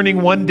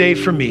returning one day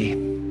for me.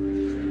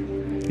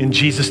 In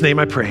Jesus' name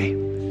I pray.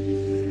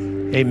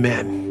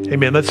 Amen.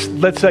 Amen. Let's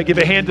give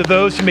a hand to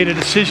those who made a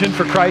decision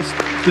for Christ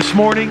this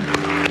morning.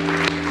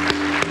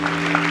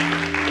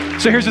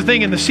 So here's the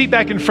thing, in the seat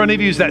back in front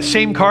of you is that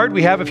same card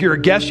we have. If you're a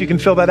guest, you can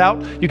fill that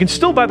out. You can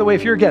still, by the way,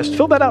 if you're a guest,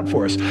 fill that out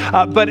for us.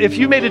 But if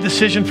you made a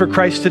decision for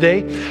Christ today,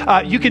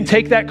 you can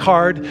take that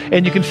card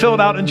and you can fill it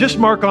out and just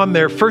mark on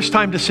there, first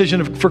time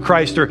decision for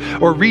Christ or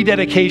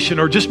rededication,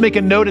 or just make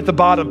a note at the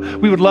bottom.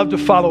 We would love to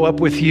follow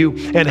up with you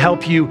and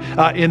help you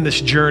in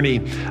this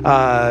journey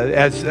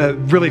as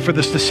really for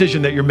this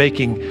decision that you're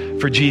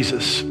making for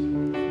Jesus.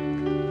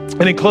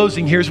 And in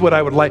closing, here's what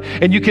I would like,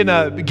 and you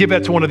can give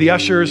that to one of the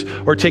ushers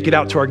or take it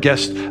out to our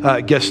guest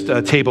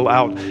table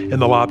out in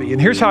the lobby. And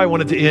here's how I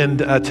wanted to end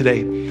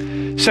today.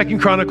 2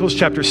 Chronicles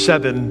chapter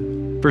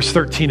 7, verse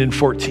 13 and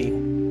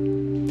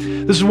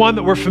 14. This is one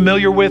that we're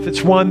familiar with.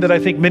 It's one that I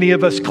think many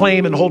of us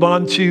claim and hold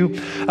on to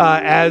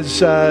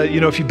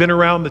if you've been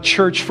around the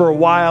church for a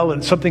while,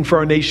 and something for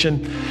our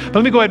nation. But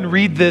let me go ahead and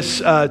read this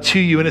to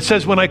you. And it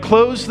says, when I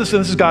close this,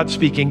 and this is God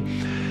speaking,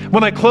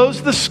 when I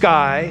close the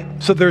sky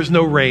so there's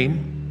no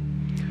rain,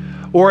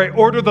 or I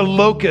order the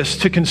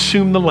locust to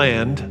consume the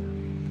land,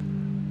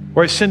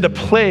 or I send a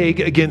plague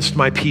against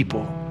my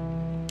people.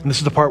 And this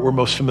is the part we're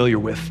most familiar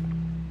with.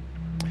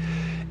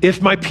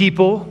 If my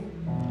people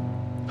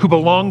who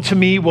belong to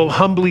me will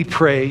humbly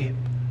pray,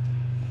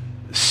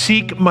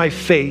 seek my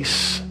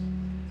face,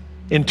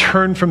 and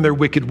turn from their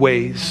wicked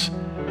ways,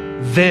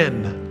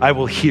 then I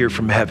will hear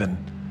from heaven,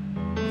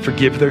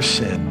 forgive their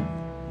sin,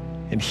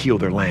 and heal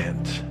their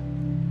land.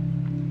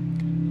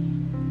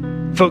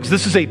 Folks,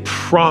 this is a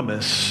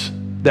promise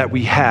that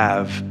we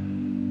have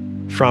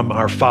from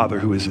our Father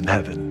who is in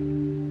heaven.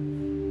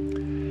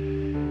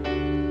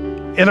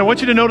 And I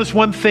want you to notice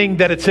one thing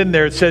that it's in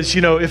there. It says,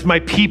 if my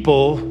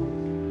people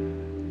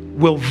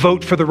will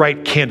vote for the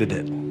right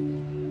candidate,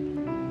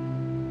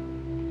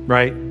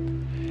 right?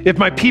 If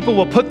my people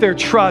will put their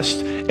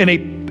trust in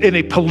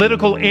a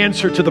political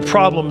answer to the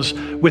problems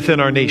within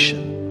our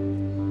nation.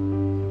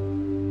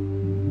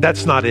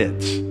 That's not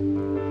it.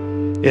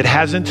 It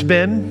hasn't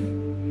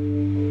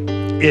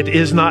been. It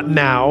is not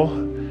now.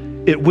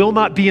 It will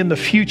not be in the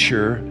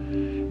future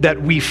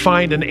that we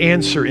find an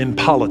answer in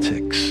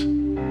politics,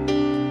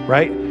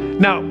 right?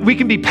 Now, we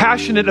can be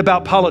passionate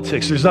about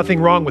politics. There's nothing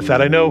wrong with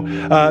that. I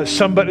know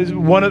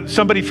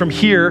somebody from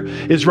here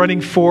is running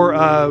for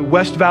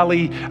West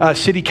Valley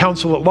City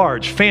Council at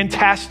large.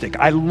 Fantastic.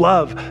 I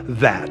love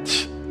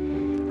that,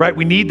 right?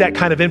 We need that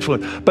kind of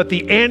influence. But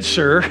the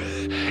answer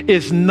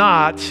is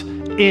not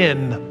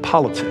in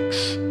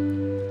politics.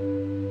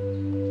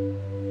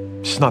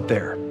 It's not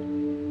there.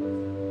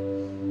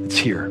 It's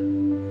here.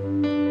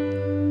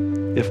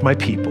 If my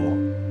people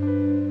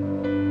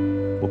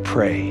will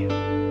pray,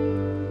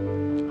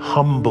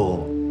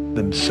 humble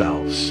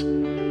themselves,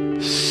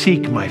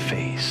 seek my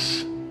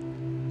face,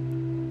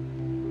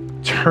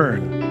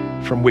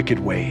 turn from wicked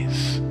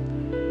ways.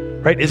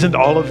 Right? Isn't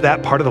all of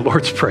that part of the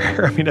Lord's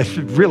Prayer? I mean, it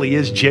really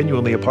is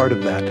genuinely a part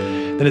of that.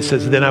 Then it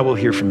says, then I will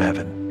hear from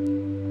heaven.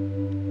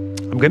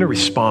 I'm going to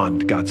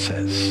respond, God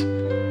says.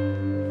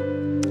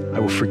 I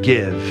will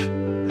forgive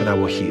and I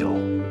will heal.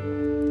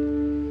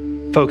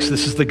 Folks,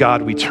 this is the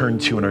God we turn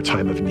to in our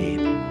time of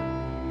need.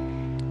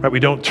 Right? We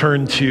don't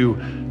turn to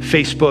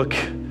Facebook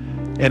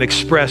and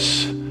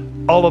express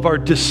all of our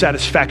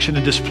dissatisfaction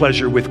and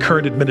displeasure with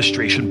current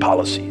administration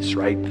policies,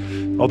 right?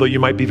 Although you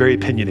might be very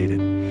opinionated,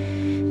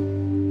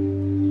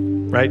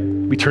 right?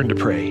 We turn to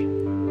pray.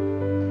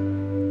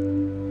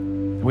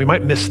 And we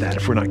might miss that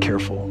if we're not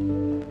careful.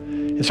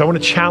 And so I want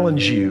to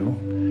challenge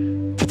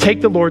you to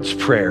take the Lord's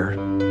Prayer,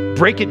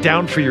 break it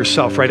down for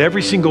yourself, right?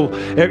 Every single,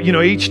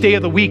 each day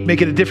of the week,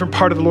 make it a different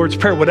part of the Lord's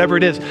Prayer, whatever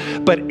it is.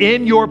 But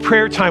in your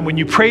prayer time, when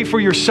you pray for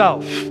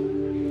yourself,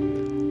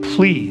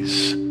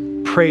 please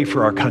pray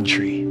for our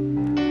country.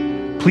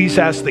 Please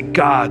ask that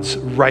God's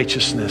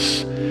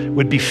righteousness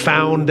would be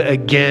found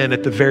again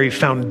at the very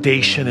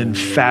foundation and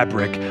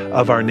fabric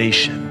of our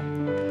nation.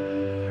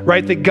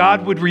 Right? That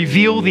God would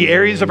reveal the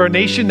areas of our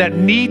nation that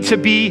need to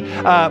be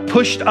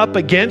pushed up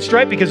against,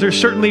 right? Because there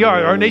certainly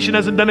are. Our nation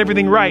hasn't done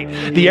everything right.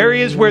 The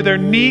areas where there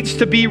needs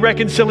to be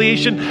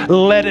reconciliation,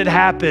 let it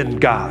happen,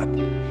 God.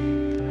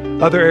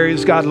 Other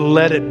areas, God,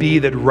 let it be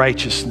that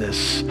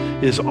righteousness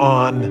is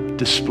on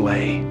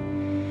display.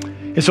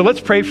 And so let's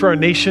pray for our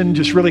nation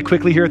just really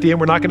quickly here at the end.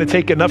 We're not going to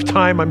take enough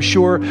time, I'm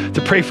sure,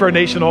 to pray for our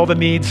nation, all the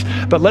needs,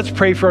 but let's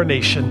pray for our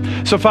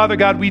nation. So Father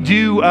God, we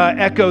do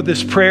echo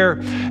this prayer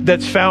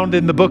that's found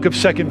in the book of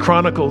 2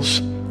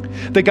 Chronicles,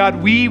 that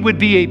God, we would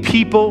be a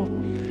people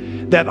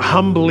that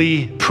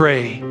humbly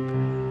pray.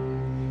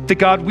 That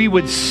God, we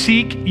would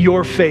seek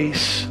your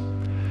face.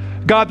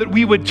 God, that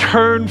we would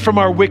turn from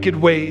our wicked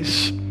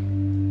ways.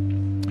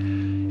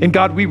 And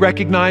God, we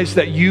recognize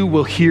that you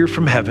will hear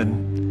from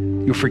heaven.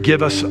 You'll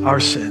forgive us our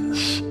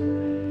sins,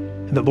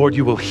 and that, Lord,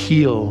 you will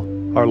heal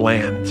our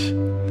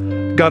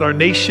land. God, our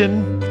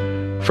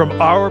nation, from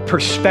our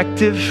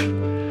perspective,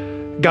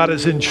 God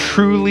is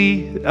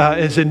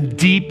in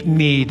deep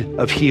need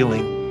of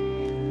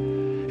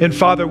healing. And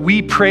Father,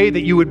 we pray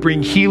that you would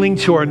bring healing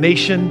to our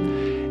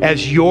nation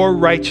as your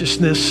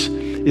righteousness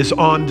is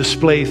on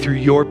display through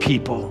your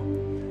people.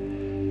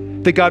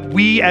 That God,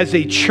 we as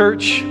a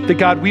church, that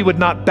God, we would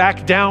not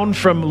back down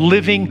from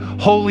living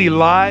holy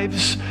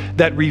lives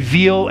that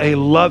reveal a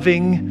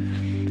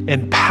loving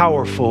and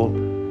powerful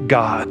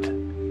God.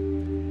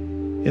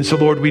 And so,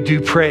 Lord, we do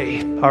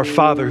pray, our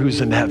Father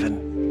who's in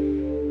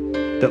heaven,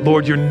 that,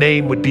 Lord, your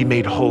name would be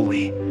made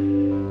holy.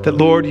 That,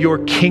 Lord, your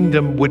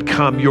kingdom would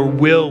come, your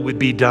will would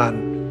be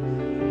done.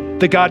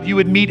 That, God, you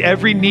would meet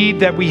every need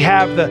that we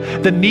have,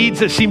 the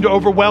needs that seem to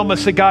overwhelm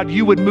us, that, God,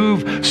 you would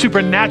move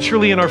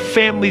supernaturally in our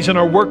families, in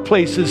our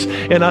workplaces,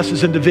 and us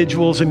as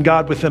individuals, and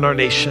God, within our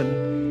nation.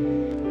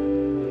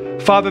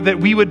 Father, that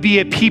we would be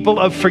a people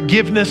of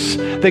forgiveness,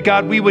 that,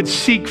 God, we would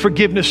seek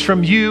forgiveness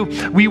from you,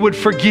 we would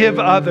forgive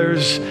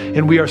others,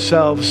 and we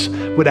ourselves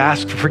would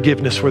ask for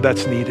forgiveness where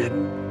that's needed.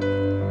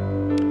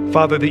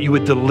 Father, that you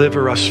would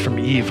deliver us from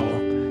evil.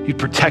 You'd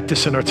protect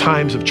us in our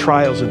times of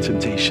trials and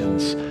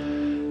temptations.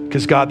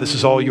 Because, God, this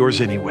is all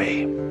yours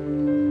anyway.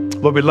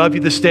 Lord, we love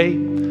you this day.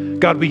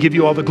 God, we give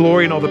you all the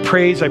glory and all the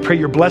praise. I pray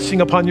your blessing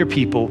upon your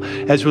people.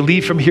 As we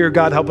leave from here,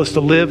 God, help us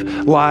to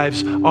live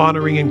lives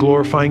honoring and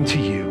glorifying to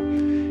you.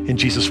 In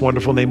Jesus'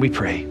 wonderful name we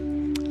pray.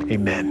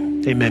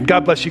 Amen. Amen.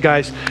 God bless you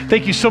guys.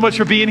 Thank you so much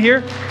for being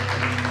here.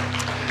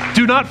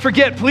 Do not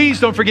forget,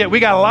 please don't forget, we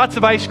got lots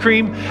of ice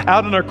cream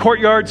out in our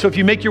courtyard. So if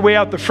you make your way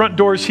out the front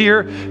doors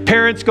here,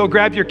 parents, go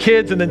grab your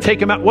kids and then take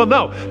them out. Well,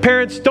 no,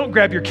 parents, don't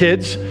grab your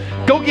kids.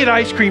 Go get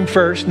ice cream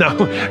first. No,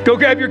 go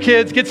grab your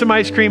kids, get some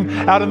ice cream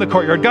out in the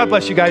courtyard. God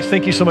bless you guys.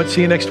 Thank you so much.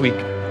 See you next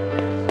week.